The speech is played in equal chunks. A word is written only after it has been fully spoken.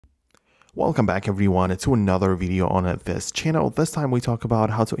Welcome back everyone to another video on this channel. This time we talk about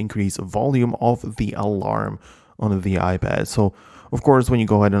how to increase volume of the alarm on the iPad. So of course when you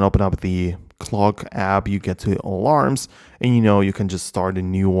go ahead and open up the clock app, you get to alarms and you can just start a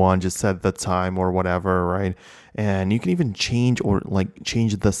new one, just set the time or whatever, right? And you can even change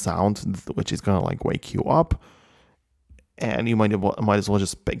the sound, which is gonna wake you up. And you might as well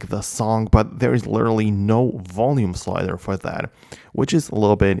just pick the song, but there is literally no volume slider for that, which is a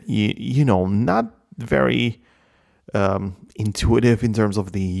little bit, not very intuitive in terms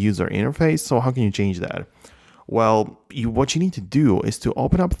of the user interface. So how can you change that? Well, what you need to do is to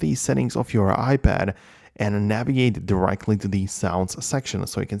open up the settings of your iPad and navigate directly to the sounds section.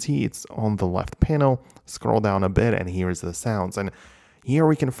 So you can see it's on the left panel, scroll down a bit, and here's the sounds. And here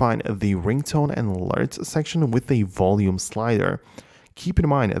we can find the ringtone and alerts section with the volume slider. Keep in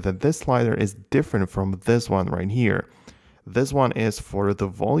mind that this slider is different from this one right here. This one is for the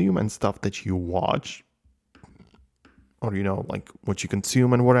volume and stuff that you watch, or what you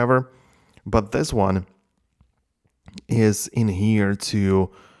consume and whatever. But this one is in here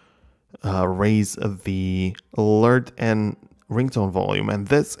to raise the alert and ringtone volume, and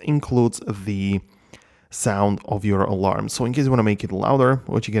this includes the sound of your alarm. So in case you want to make it louder,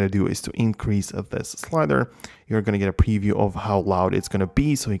 what you gotta do is to increase this slider. You're gonna get a preview of how loud it's gonna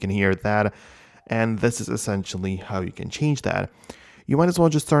be so you can hear that, and this is essentially how you can change that. You might as well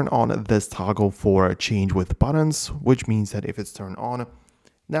just turn on this toggle for change with buttons, which means that if it's turned on,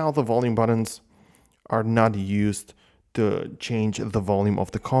 now the volume buttons are not used to change the volume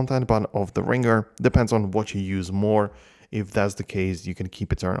of the content, but of the ringer. Depends on what you use more. If that's the case, you can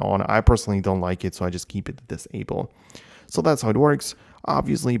keep it turned on. I personally don't like it, so I just keep it disabled. So that's how it works.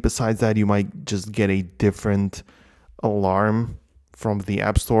 Obviously, besides that, you might just get a different alarm from the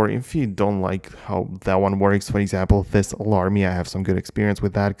App Store if you don't like how that one works. For example, this alarm, I have some good experience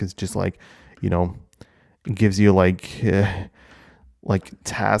with that because just it gives you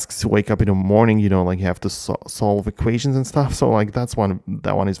tasks to wake up in the morning. You have to solve equations and stuff. So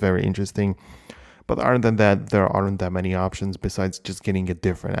that one is very interesting. But other than that, there aren't that many options besides just getting a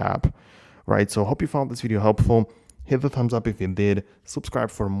different app, right? So hope you found this video helpful. Hit the thumbs up if you did, subscribe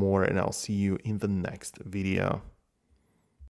for more, and I'll see you in the next video.